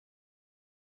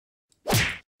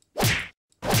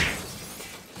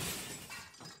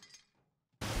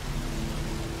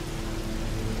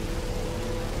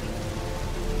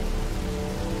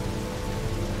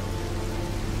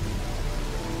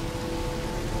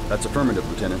That's affirmative,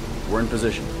 Lieutenant. We're in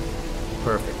position.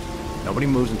 Perfect. Nobody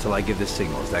moves until I give this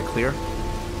signal. Is that clear?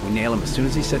 We nail him as soon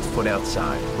as he sets foot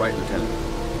outside. Right,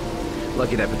 Lieutenant.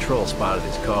 Lucky that patrol spotted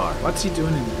his car. What's he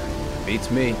doing in there? Beats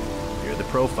me. You're the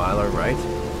profiler, right?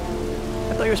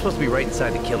 I thought you were supposed to be right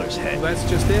inside the killer's head. Well, that's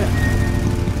just it.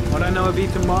 What I know of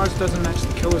Ethan Mars doesn't match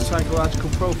the killer's psychological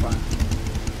profile.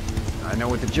 I know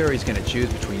what the jury's gonna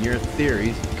choose between your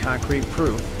theories and concrete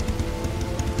proof.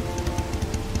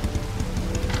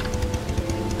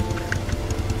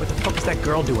 What the fuck is that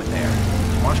girl doing there?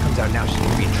 If Mars comes out now, she's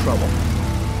gonna be in trouble.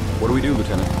 What do we do,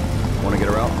 Lieutenant? Want to get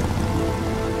her out?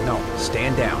 No,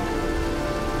 stand down.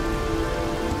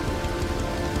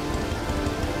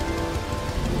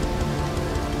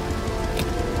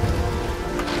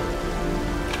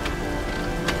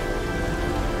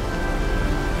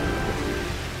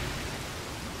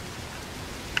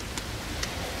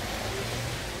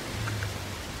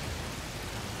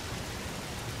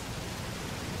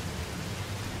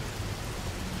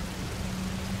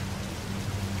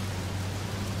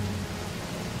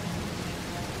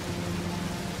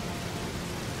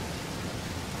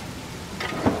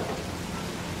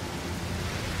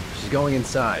 Going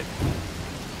inside.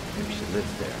 Maybe she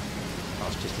lives there. Well,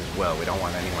 it's just as well. We don't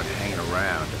want anyone hanging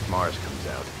around if Mars comes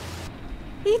out.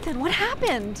 Ethan, what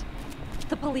happened?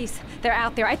 The police. They're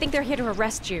out there. I think they're here to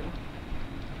arrest you.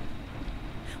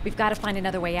 We've got to find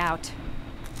another way out.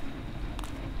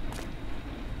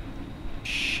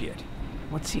 Shit.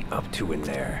 What's he up to in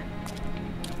there?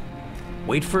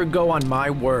 Wait for a go on my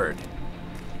word.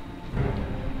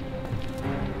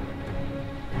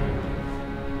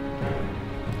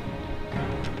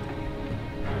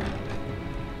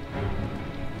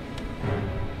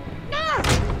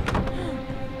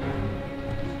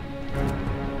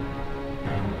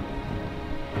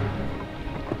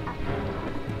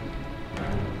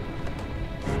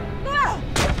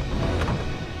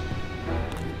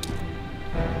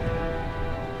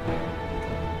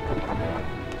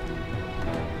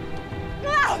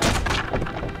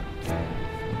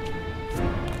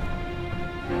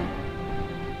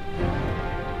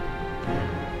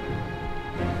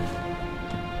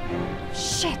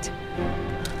 Shit!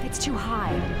 It's too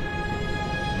high.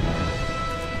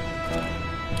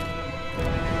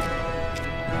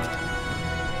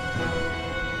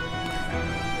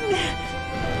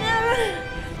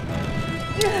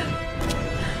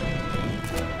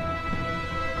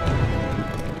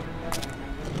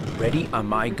 Ready on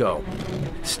my go.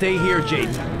 Stay here,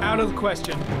 Jayden. Out of the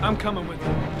question. I'm coming with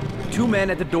you. 2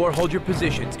 men at the door, hold your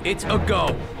positions. It's a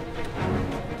go.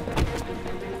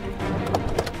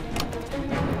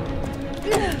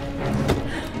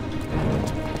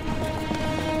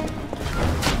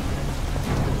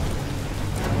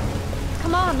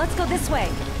 Come on, let's go this way.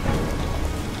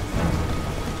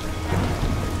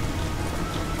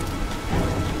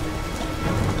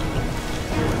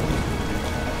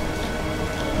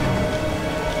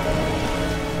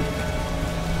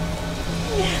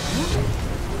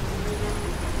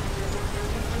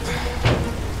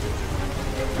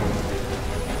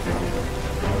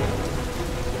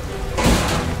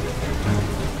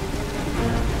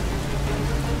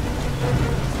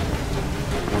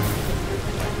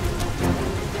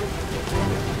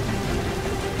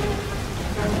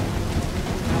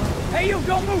 Hey, you,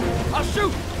 don't move! I'll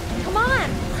shoot! Come on,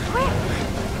 quick!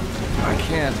 I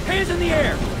can't. Hands in the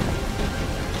air!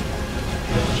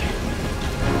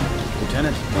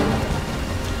 Lieutenant,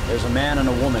 there's a man and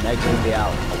a woman exiting the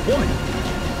alley. A woman?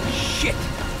 Shit!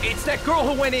 It's that girl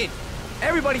who went in!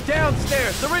 Everybody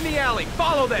downstairs! They're in the alley!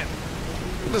 Follow them!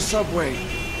 The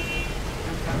subway.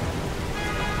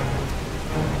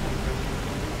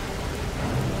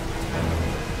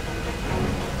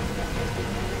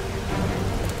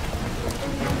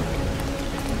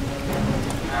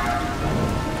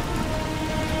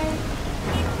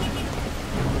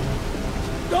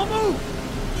 Don't move!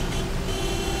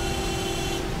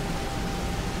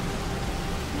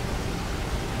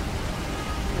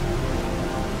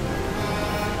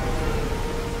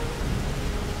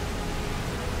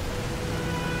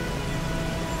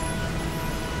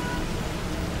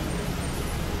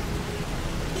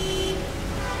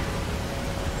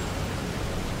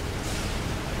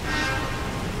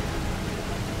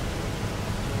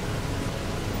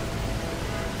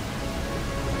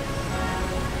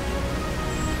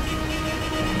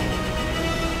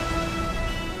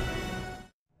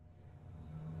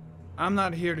 I'm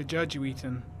not here to judge you,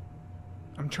 Ethan.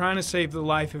 I'm trying to save the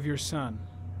life of your son.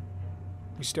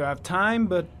 We still have time,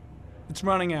 but it's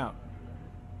running out.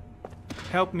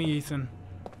 Help me, Ethan.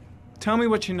 Tell me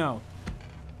what you know.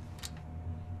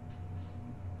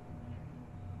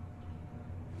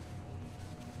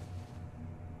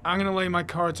 I'm gonna lay my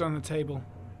cards on the table.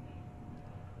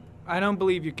 I don't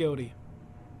believe you're guilty.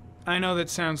 I know that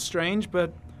sounds strange,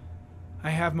 but I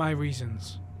have my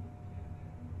reasons.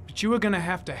 But you are gonna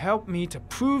have to help me to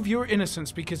prove your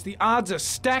innocence because the odds are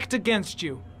stacked against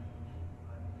you.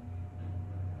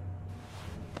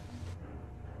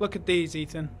 Look at these,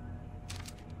 Ethan.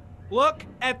 Look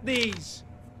at these.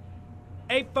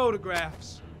 8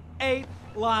 photographs. 8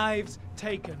 lives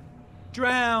taken.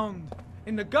 Drowned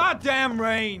in the goddamn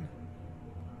rain.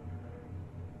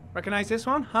 Recognize this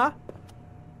one, huh?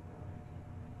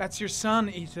 That's your son,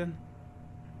 Ethan.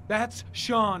 That's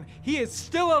Sean. He is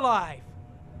still alive.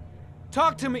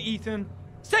 Talk to me, Ethan.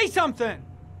 Say something!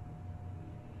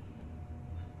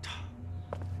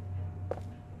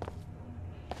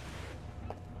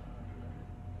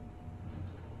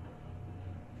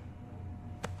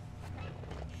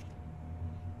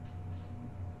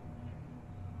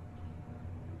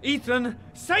 Ethan,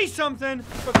 say something,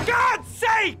 for God's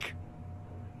sake!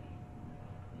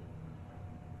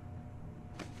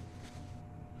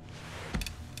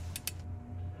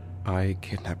 I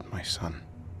kidnapped my son.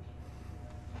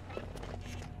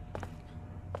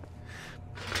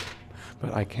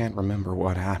 But I can't remember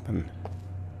what happened.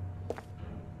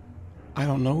 I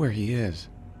don't know where he is.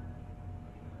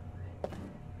 But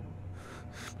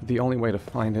the only way to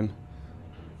find him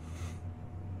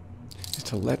is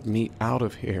to let me out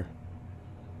of here.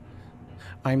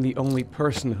 I'm the only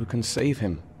person who can save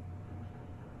him.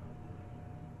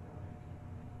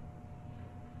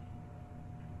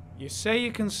 You say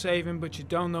you can save him, but you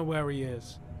don't know where he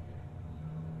is.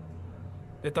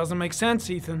 That doesn't make sense,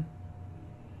 Ethan.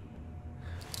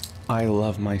 I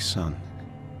love my son.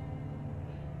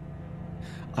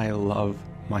 I love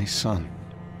my son.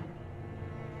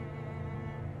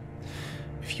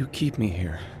 If you keep me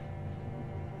here,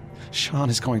 Sean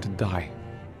is going to die.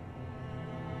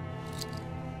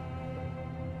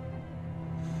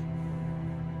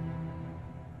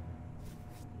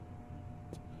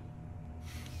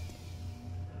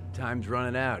 Time's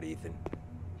running out, Ethan.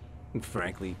 And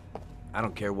frankly, I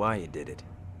don't care why you did it.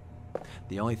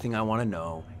 The only thing I want to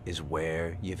know is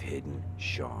where you've hidden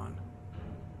Sean.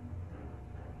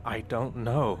 I don't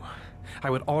know. I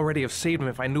would already have saved him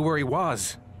if I knew where he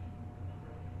was.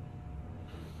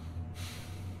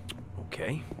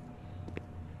 Okay.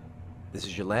 This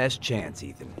is your last chance,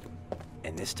 Ethan.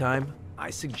 And this time,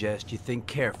 I suggest you think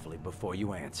carefully before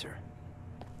you answer.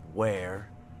 Where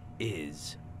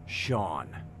is Sean?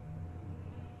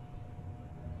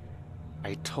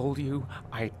 I told you,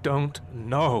 I don't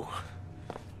know.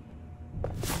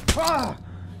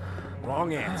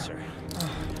 Wrong answer.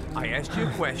 I asked you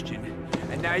a question,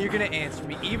 and now you're gonna answer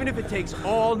me, even if it takes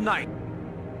all night.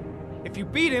 If you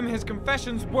beat him, his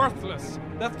confession's worthless.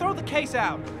 They'll throw the case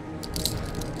out.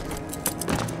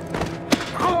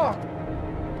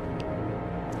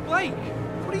 Blake,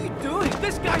 what are you doing?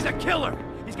 This guy's a killer!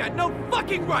 He's got no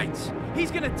fucking rights! He's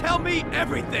gonna tell me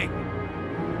everything!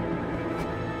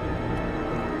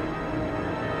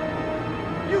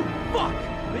 You fuck!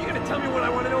 Are you gonna tell me what I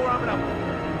want to know or I'm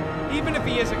gonna... Even if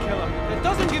he is a killer, that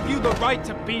doesn't give you the right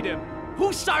to beat him.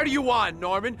 Whose side are you on,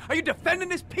 Norman? Are you defending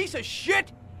this piece of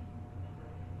shit?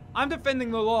 I'm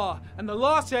defending the law, and the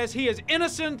law says he is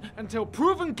innocent until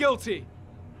proven guilty.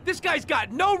 This guy's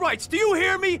got no rights, do you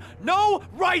hear me? No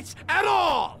rights at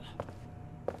all!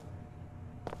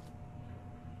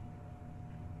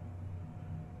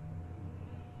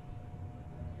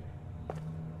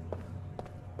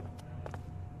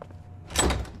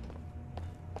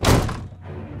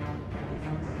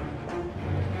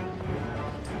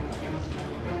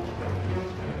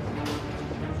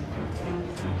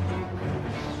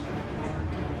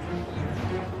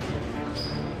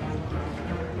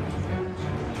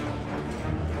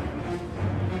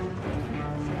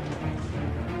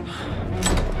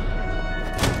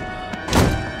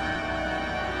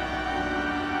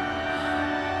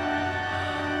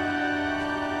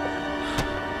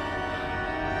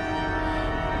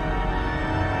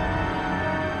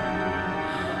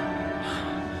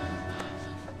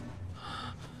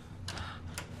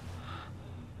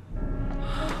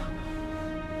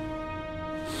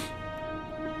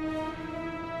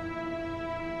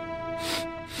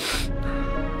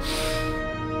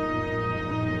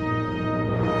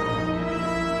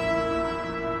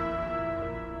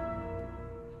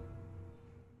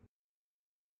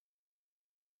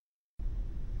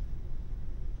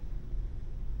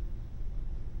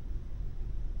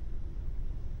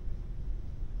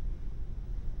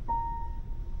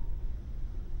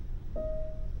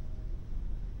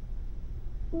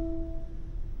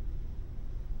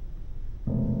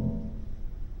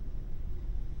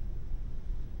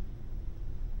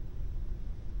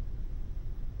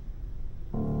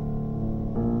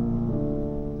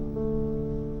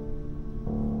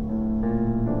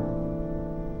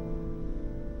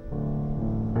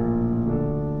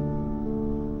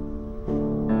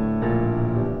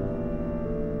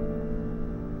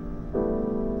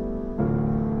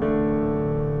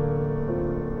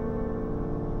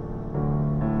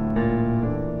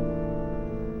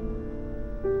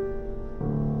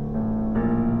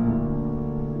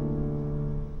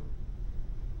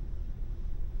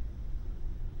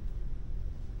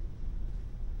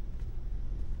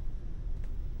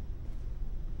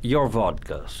 Your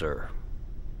vodka, sir.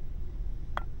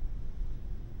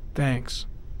 Thanks.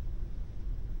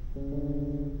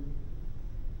 You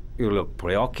look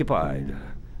preoccupied,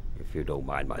 if you don't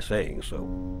mind my saying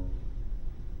so.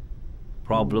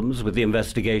 Problems with the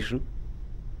investigation?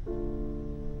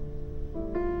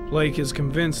 Blake is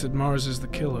convinced that Mars is the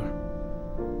killer.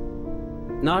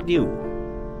 Not you.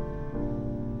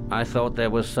 I thought there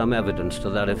was some evidence to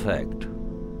that effect.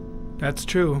 That's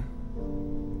true.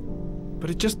 But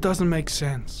it just doesn't make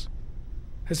sense.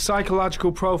 His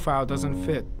psychological profile doesn't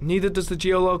fit. Neither does the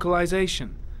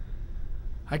geolocalization.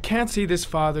 I can't see this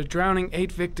father drowning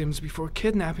 8 victims before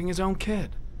kidnapping his own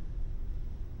kid.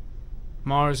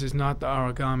 Mars is not the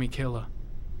origami killer.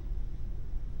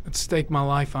 I'd stake my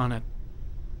life on it.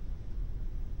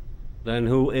 Then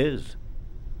who is?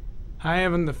 I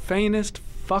haven't the faintest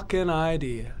fucking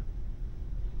idea.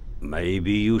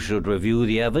 Maybe you should review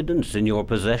the evidence in your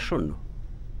possession.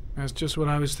 That's just what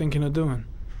I was thinking of doing.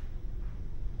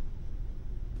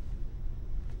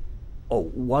 Oh,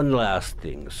 one last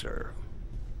thing, sir.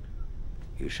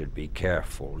 You should be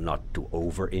careful not to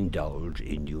overindulge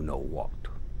in you-know-what.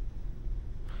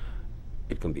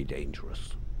 It can be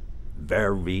dangerous.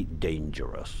 Very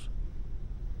dangerous.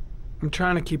 I'm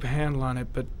trying to keep a handle on it,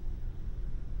 but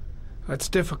that's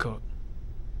difficult.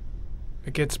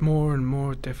 It gets more and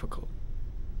more difficult.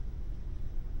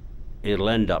 It'll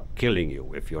end up killing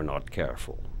you if you're not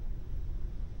careful.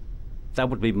 That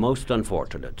would be most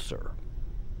unfortunate, sir.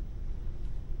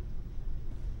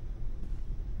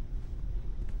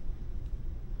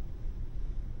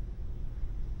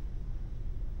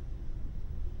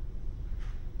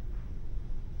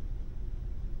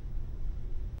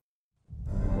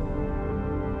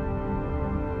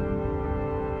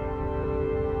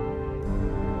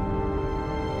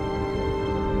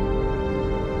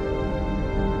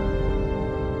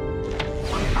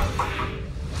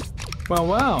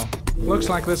 Well, looks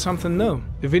like there's something new.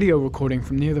 The video recording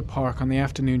from near the park on the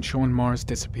afternoon showing Mars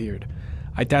disappeared.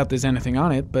 I doubt there's anything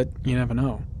on it, but you never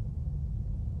know.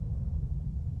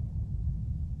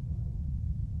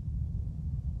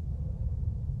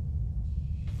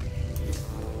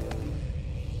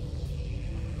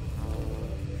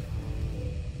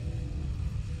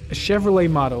 A Chevrolet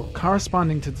model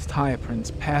corresponding to the tire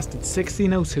prints passed at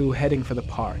 1602 heading for the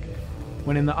park,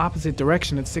 when in the opposite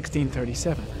direction at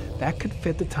 1637. That could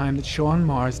fit the time that Sean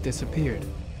Mars disappeared.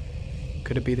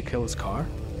 Could it be the killer's car?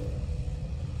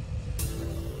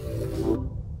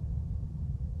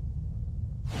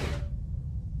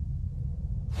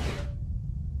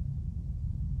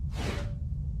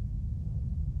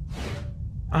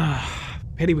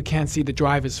 Pity we can't see the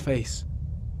driver's face.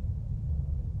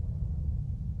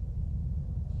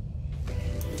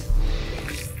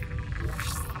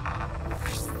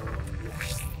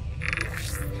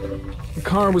 The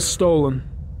car was stolen.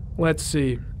 Let's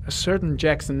see. A certain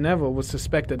Jackson Neville was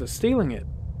suspected of stealing it,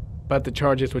 but the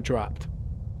charges were dropped.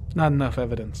 Not enough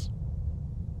evidence.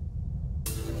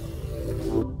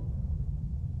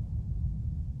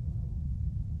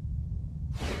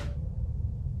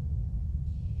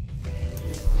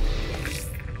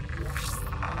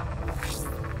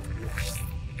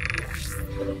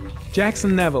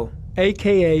 Jackson Neville,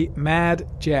 aka Mad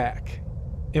Jack,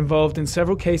 involved in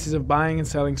several cases of buying and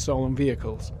selling stolen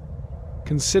vehicles.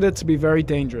 Considered to be very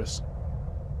dangerous.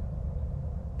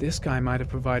 This guy might have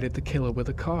provided the killer with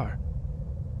a car.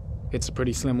 It's a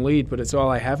pretty slim lead, but it's all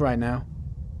I have right now.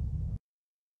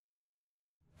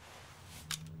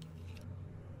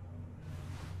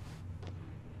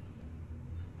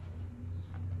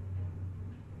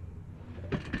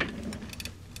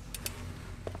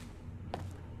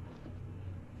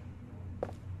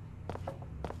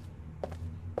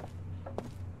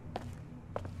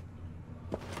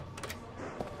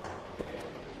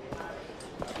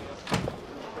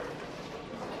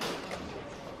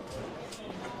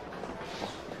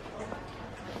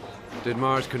 Did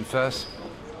Mars confess?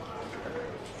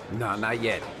 No, not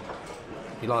yet.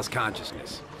 He lost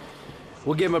consciousness.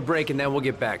 We'll give him a break and then we'll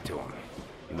get back to him.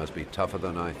 He must be tougher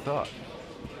than I thought.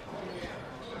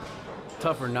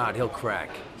 Tough or not, he'll crack.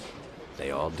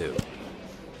 They all do.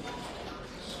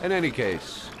 In any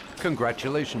case,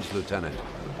 congratulations, Lieutenant.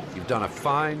 You've done a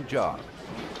fine job.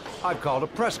 I've called a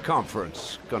press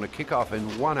conference. Gonna kick off in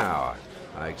 1 hour.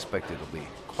 I expect it'll be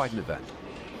quite an event.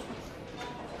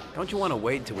 Don't you want to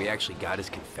wait till we actually got his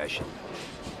confession?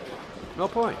 No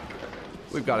point.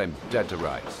 We've got him dead to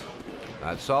rights.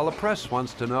 That's all the press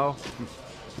wants to know.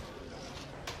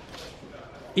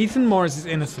 Ethan Mars is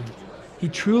innocent. He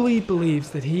truly believes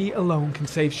that he alone can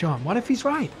save Sean. What if he's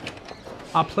right?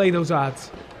 I'll play those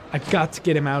odds. I've got to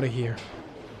get him out of here.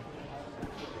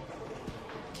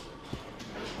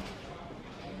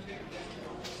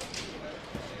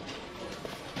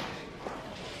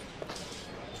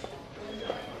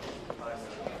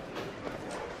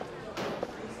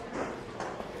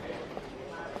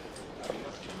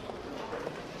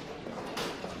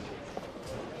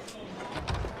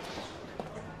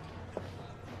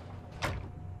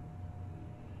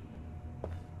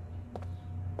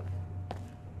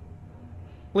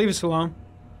 Leave us alone.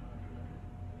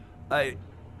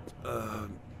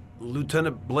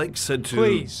 Lieutenant Blake said to...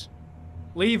 Please,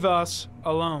 leave us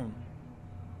alone.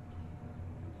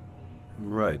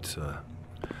 Right,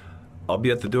 I'll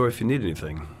be at the door if you need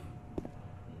anything.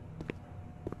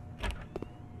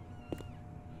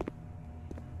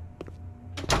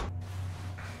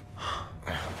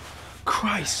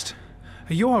 Christ.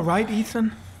 Are you all right,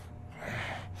 Ethan?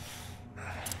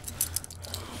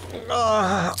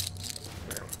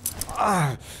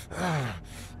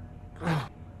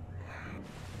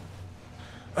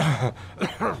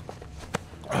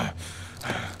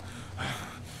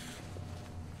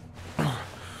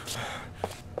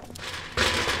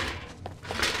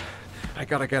 I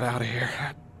gotta get out of here.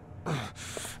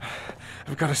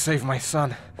 I've gotta save my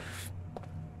son.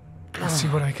 I'll see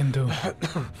what I can do.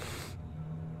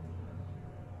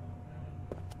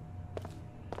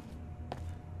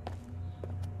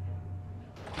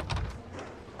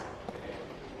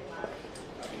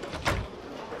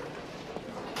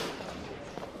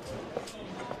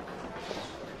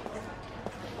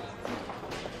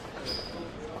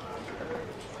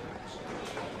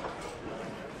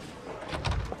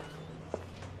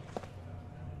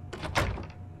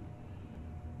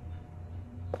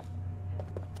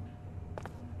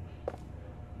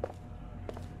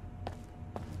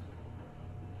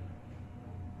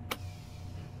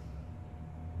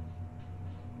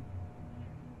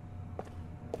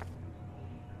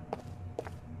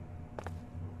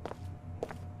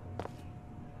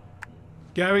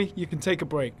 Gary, you can take a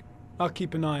break. I'll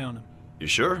keep an eye on him. You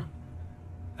sure?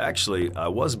 Actually, I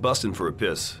was busting for a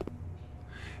piss.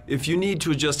 If you need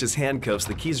to adjust his handcuffs,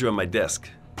 the keys are on my desk.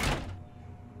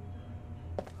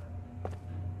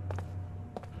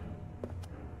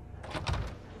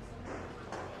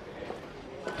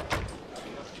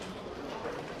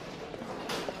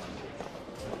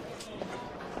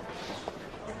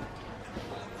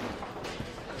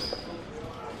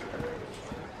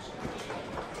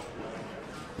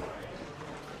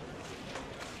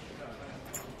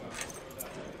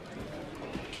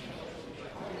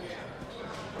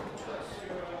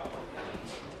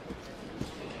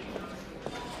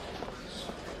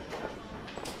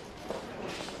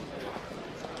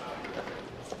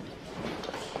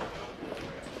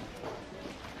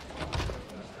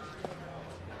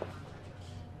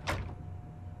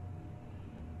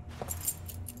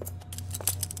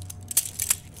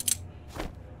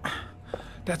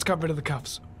 That's got rid of the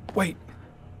cuffs. Wait.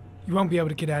 You won't be able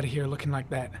to get out of here looking like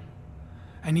that.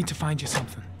 I need to find you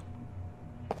something.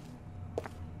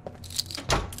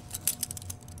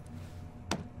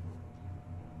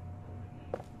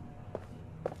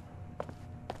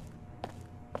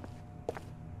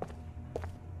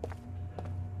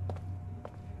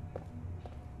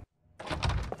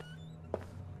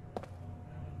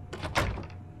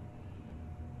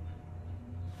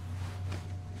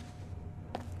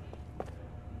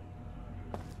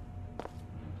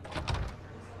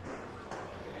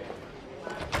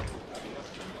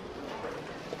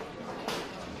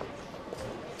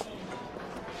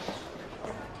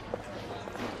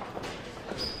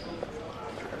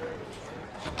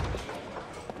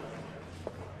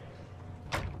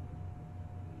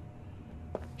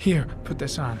 Here, put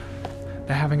this on.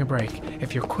 They're having a break.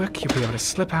 If you're quick, you'll be able to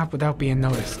slip out without being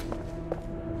noticed.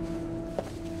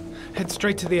 Head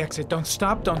straight to the exit. Don't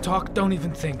stop, don't talk, don't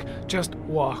even think. Just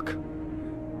walk.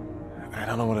 I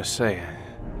don't know what to say.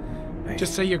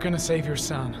 Just say you're gonna save your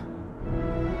son.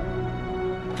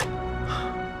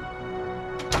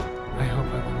 I hope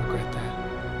I won't regret that.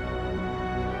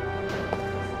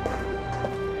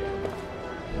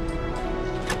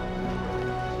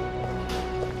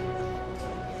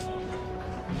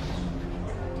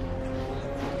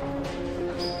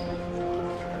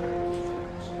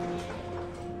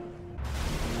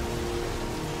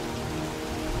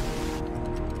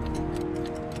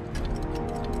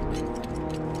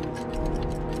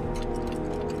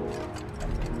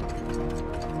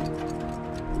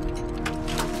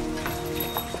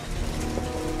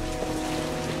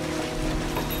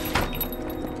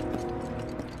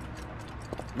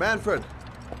 Manfred!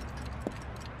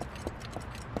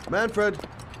 Manfred!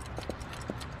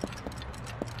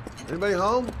 Anybody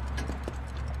home?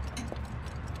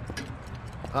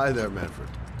 Hi there, Manfred.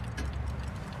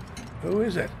 Who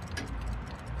is it?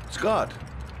 Scott.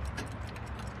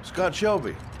 Scott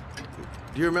Shelby.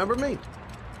 Do you remember me?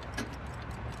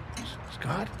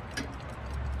 Scott?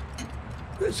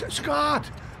 Scott!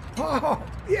 Oh,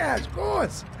 yes, of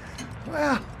course.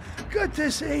 Well, good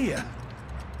to see you.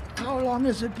 How long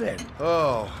has it been?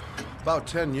 Oh, about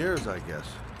 10 years, I guess.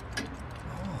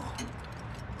 Oh,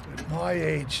 my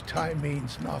age, time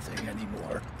means nothing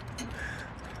anymore.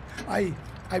 I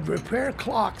repair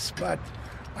clocks, but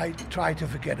I try to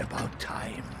forget about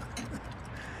time.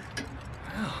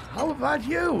 How about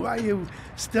you? Are you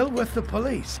still with the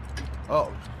police?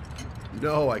 Oh,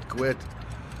 no, I quit.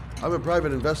 I'm a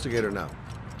private investigator now.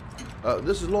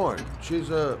 This is Lauren. She's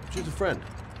a friend.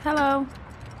 Hello.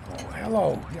 Oh,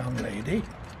 hello, young lady.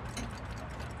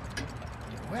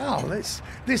 Well,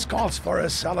 this calls for a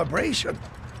celebration.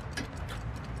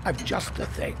 I've just the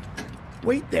thing.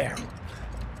 Wait there.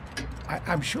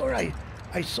 I'm sure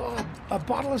I saw a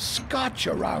bottle of scotch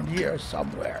around here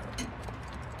somewhere.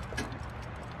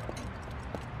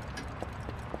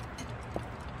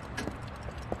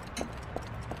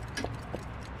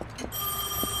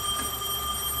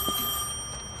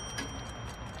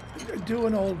 Do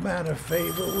an old man a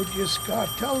favor, would you, Scott?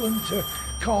 Tell them to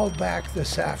call back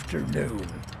this afternoon.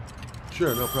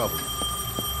 Sure, no problem.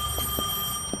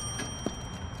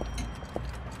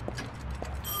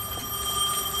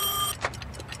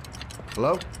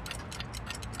 Hello?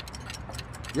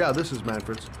 Yeah, this is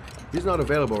Manfred's. He's not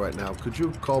available right now. Could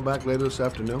you call back later this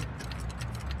afternoon?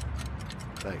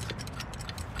 Thanks.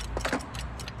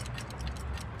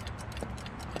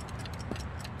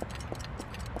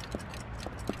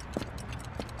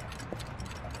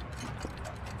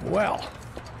 Well,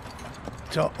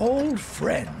 to old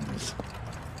friends.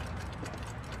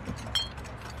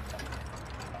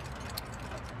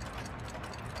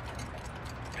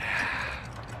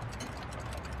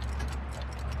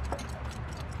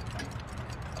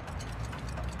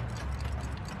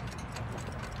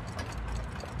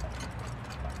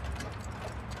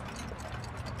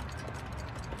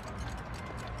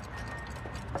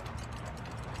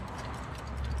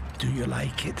 Do you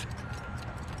like it?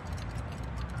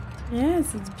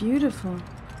 Yes, it's beautiful.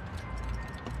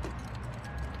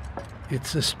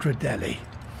 It's a Stradelli,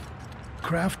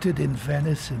 crafted in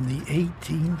Venice in the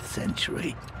 18th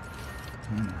century.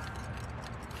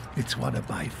 It's one of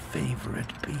my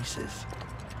favorite pieces.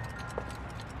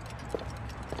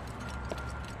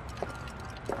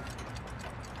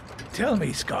 Tell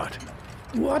me, Scott,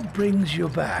 what brings you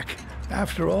back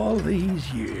after all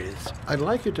these years? I'd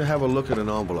like you to have a look at an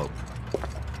envelope.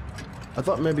 I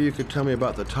thought maybe you could tell me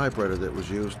about the typewriter that was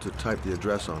used to type the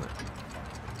address on it.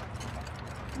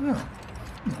 Oh,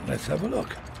 let's have a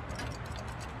look.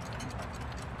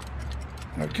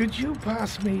 Now, could you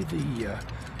pass me the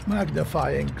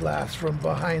magnifying glass from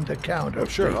behind the counter,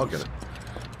 Sure, please? I'll get it.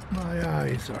 My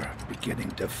eyes are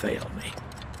beginning to fail me.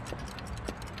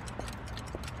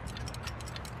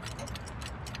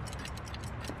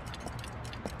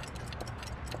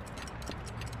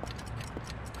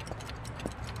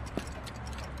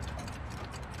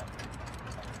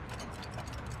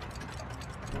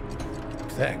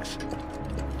 Thanks.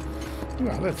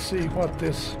 Well, let's see what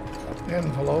this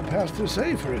envelope has to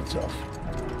say for itself.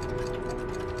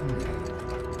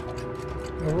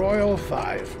 The Royal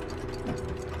 5.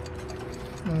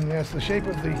 Yes, the shape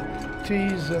of the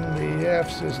T's and the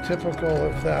F's is typical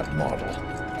of that model.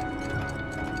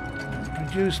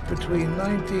 Produced between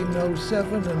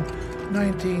 1907 and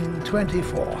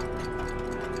 1924.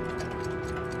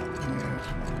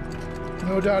 Yes.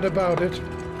 No doubt about it.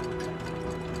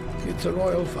 It's a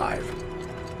Royal 5.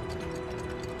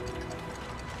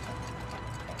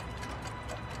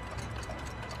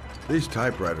 These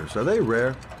typewriters, are they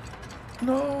rare?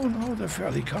 No, they're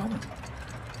fairly common.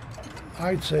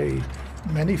 I'd say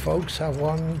many folks have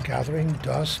one gathering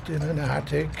dust in an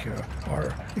attic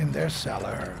or in their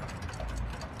cellar.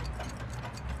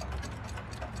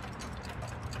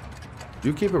 Do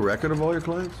you keep a record of all your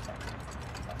clients?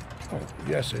 Oh,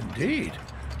 yes, indeed.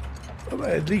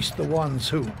 At least the ones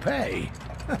who pay.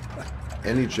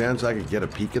 Any chance I could get a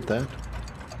peek at that?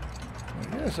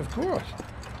 Well, yes, of course.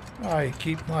 I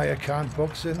keep my account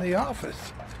books in the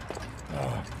office.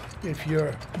 If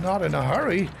you're not in a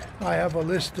hurry, I have a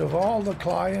list of all the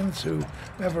clients who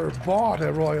ever bought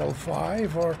a Royal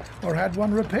 5 or had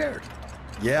one repaired.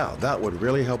 Yeah, that would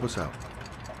really help us out.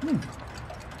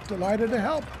 Delighted to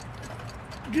help.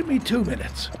 Give me 2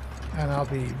 minutes, and I'll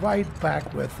be right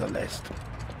back with the list.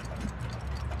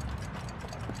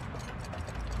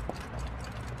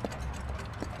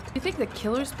 You think the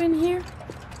killer's been here?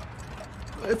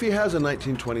 If he has a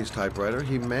 1920s typewriter,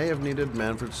 he may have needed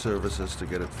Manfred's services to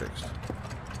get it fixed.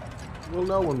 We'll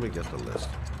know when we get the list.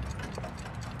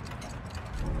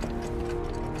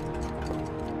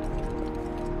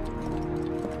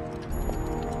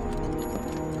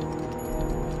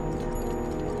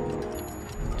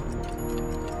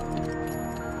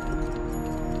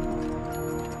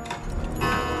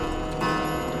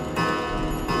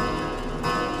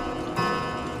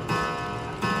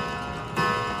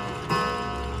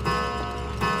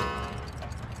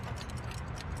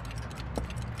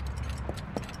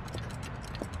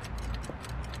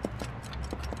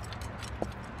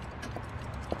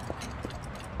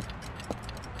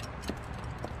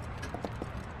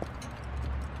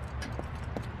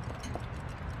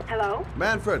 Hello?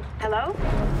 Manfred! Hello?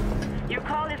 Your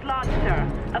call is lodged, sir.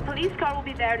 A police car will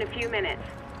be there in a few minutes.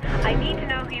 I need to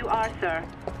know who you are, sir.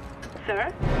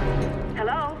 Sir?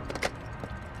 Hello?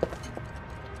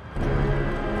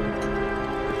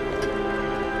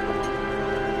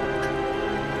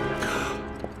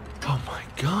 Oh my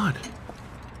God!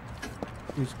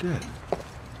 He's dead.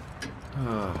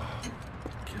 Oh,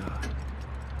 God.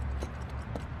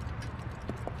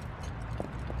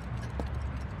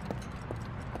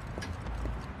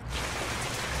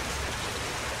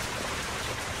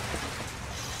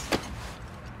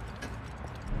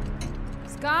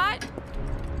 Scott?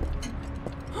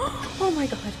 Oh my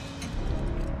God.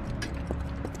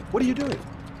 What are you doing?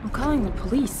 I'm calling the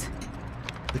police.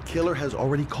 The killer has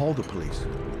already called the police.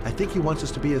 I think he wants us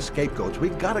to be his scapegoats. We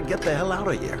gotta get the hell out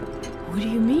of here. What do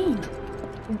you mean?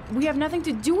 We have nothing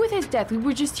to do with his death. We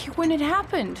were just here when it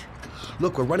happened.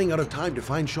 Look, we're running out of time to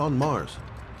find Sean Mars.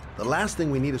 The last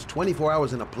thing we need is 24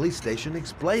 hours in a police station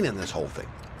explaining this whole thing.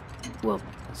 Well,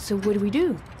 so what do we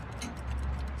do?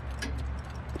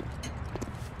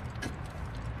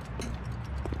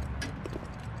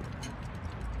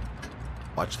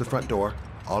 Watch the front door.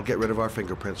 I'll get rid of our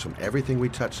fingerprints from everything we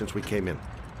touched since we came in.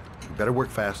 We better work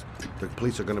fast. The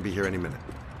police are gonna be here any minute.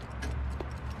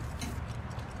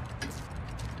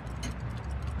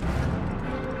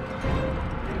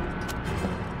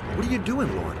 What are you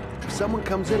doing, Lauren? If someone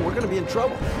comes in, we're gonna be in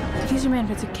trouble. These are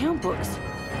Manfred's account books.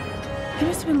 He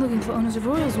must have been looking for owners of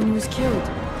royals when he was killed.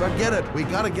 Forget it. We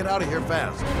gotta get out of here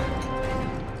fast.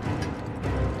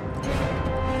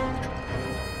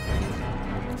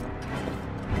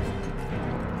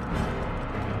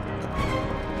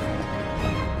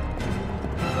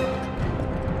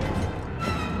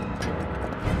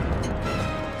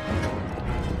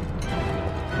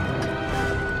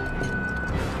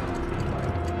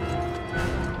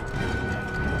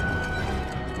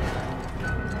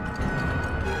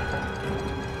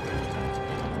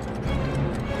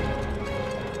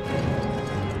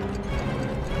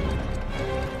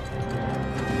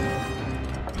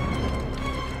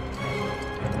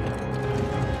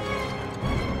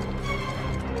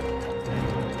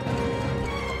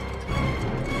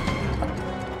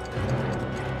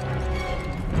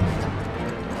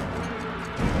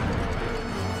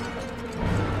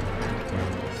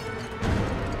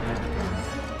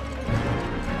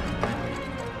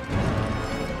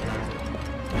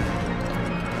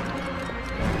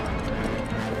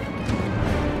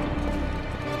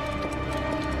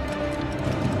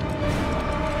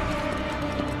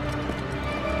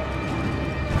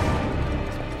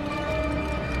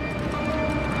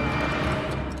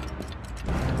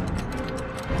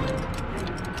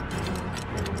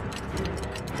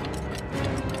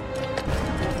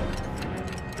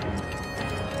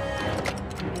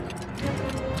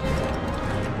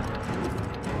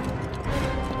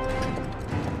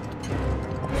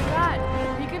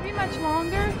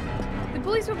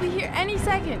 Will be here any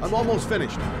second. I'm almost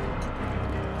finished.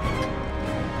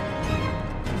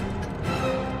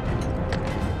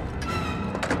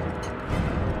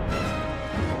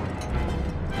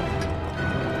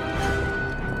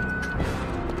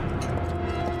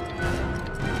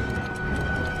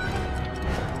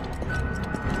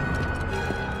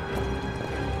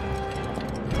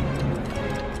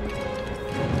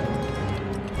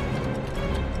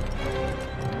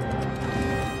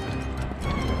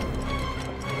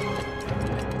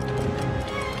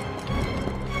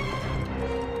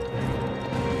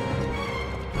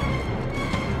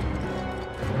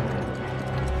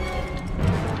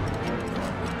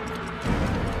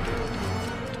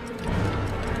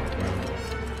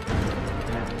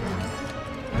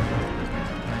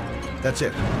 That's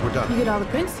it. We're done. You get all the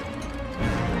prints?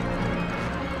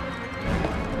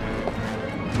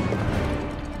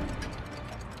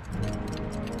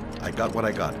 I got what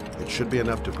I got. It should be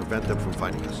enough to prevent them from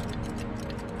finding us.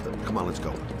 Come on, let's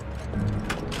go.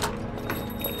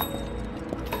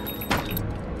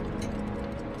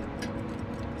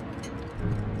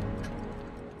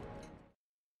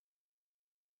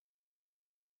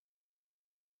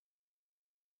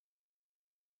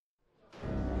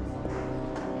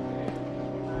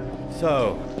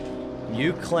 So,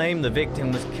 you claim the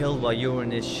victim was killed while you were in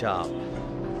his shop,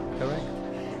 correct?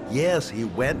 Yes, he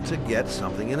went to get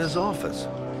something in his office.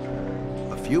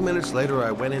 A few minutes later,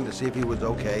 I went in to see if he was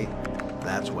okay.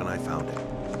 That's when I found him.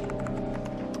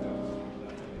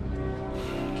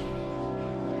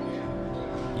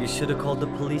 You should have called the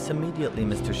police immediately,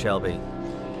 Mr. Shelby.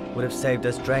 Would have saved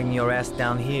us dragging your ass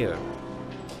down here.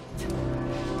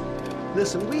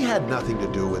 Listen, we had nothing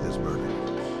to do with his murder.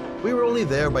 We were only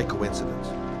there by coincidence.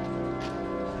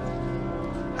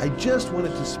 I just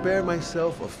wanted to spare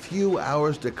myself a few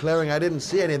hours declaring I didn't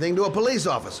see anything to a police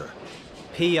officer.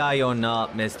 PI or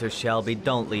not, Mr. Shelby,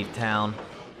 don't leave town.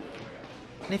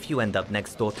 And if you end up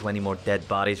next door to any more dead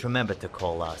bodies, remember to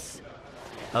call us.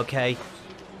 Okay?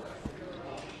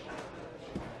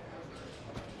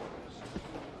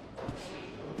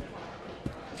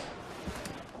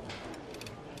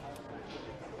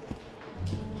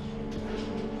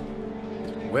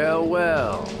 Well,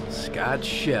 well, Scott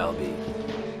Shelby.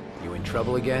 You in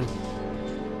trouble again?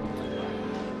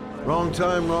 Wrong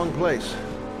time, wrong place.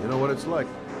 You know what it's like.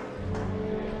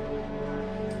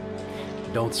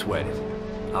 Don't sweat it.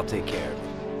 I'll take care of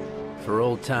it. For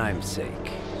old time's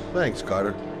sake. Thanks,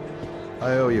 Carter.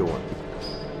 I owe you one.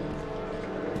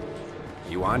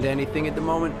 You on to anything at the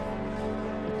moment?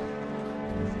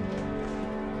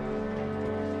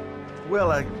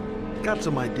 Well, I got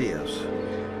some ideas.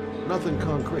 Nothing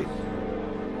concrete.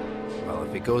 Well,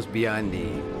 if it goes beyond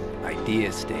the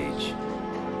idea stage,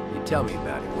 you'd tell me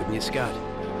about it, wouldn't you, Scott?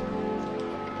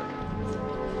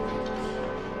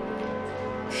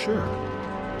 Sure.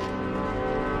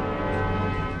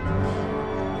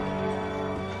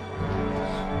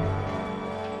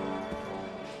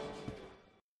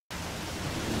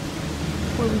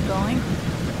 Where are we going?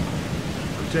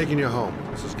 I'm taking you home.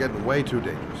 This is getting way too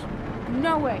dangerous.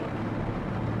 No way.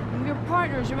 We're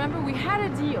partners, remember? We had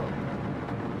a deal.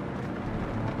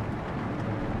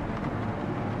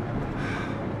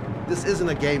 This isn't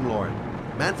a game, Lauren.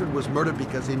 Manfred was murdered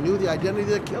because he knew the identity of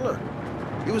the killer.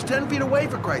 He was 10 feet away,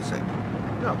 for Christ's sake.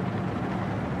 No.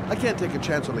 I can't take a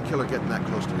chance on the killer getting that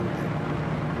close to you again.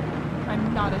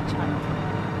 I'm not a child.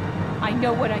 I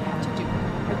know what I have to do.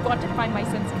 I've got to find my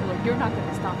son's killer. You're not going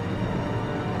to stop me.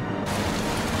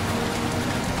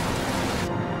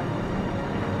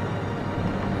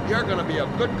 You're gonna be a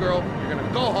good girl. You're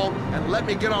gonna go home and let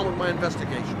me get on with my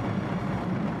investigation.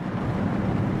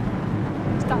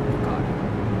 Stop the car.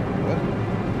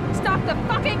 What? Stop the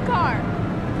fucking car!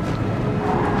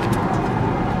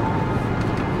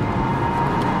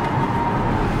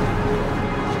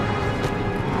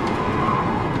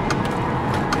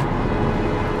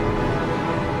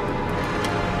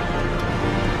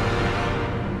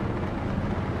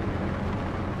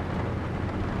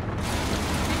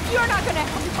 You're not gonna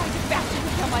help me find this bastard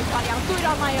and kill my body. I'll do it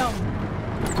on my own.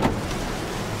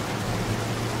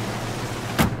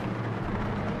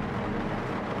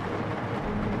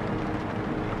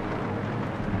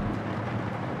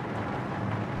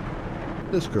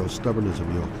 This girl's stubborn as a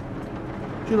mule.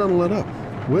 She doesn't let up,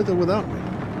 with or without me.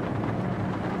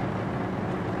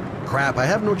 Crap, I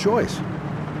have no choice.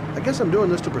 I guess I'm doing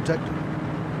this to protect her.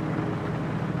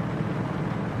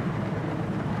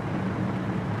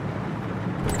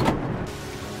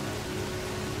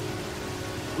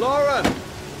 Lauren!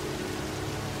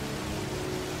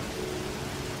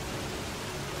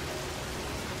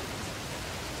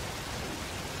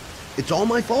 It's all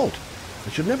my fault. I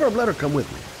should never have let her come with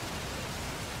me.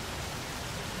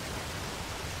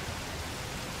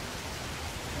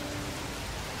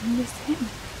 I miss him.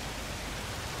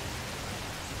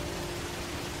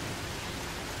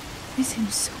 I miss him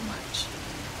so much.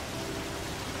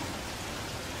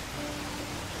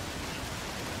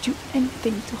 I'd do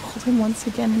anything to hold him once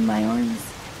again in my arms.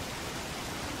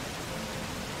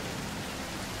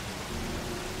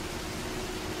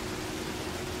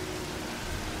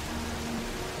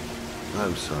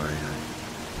 I'm sorry.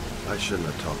 I shouldn't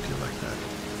have talked to you like that.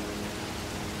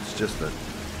 It's just that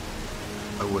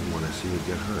I wouldn't want to see you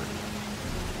get hurt.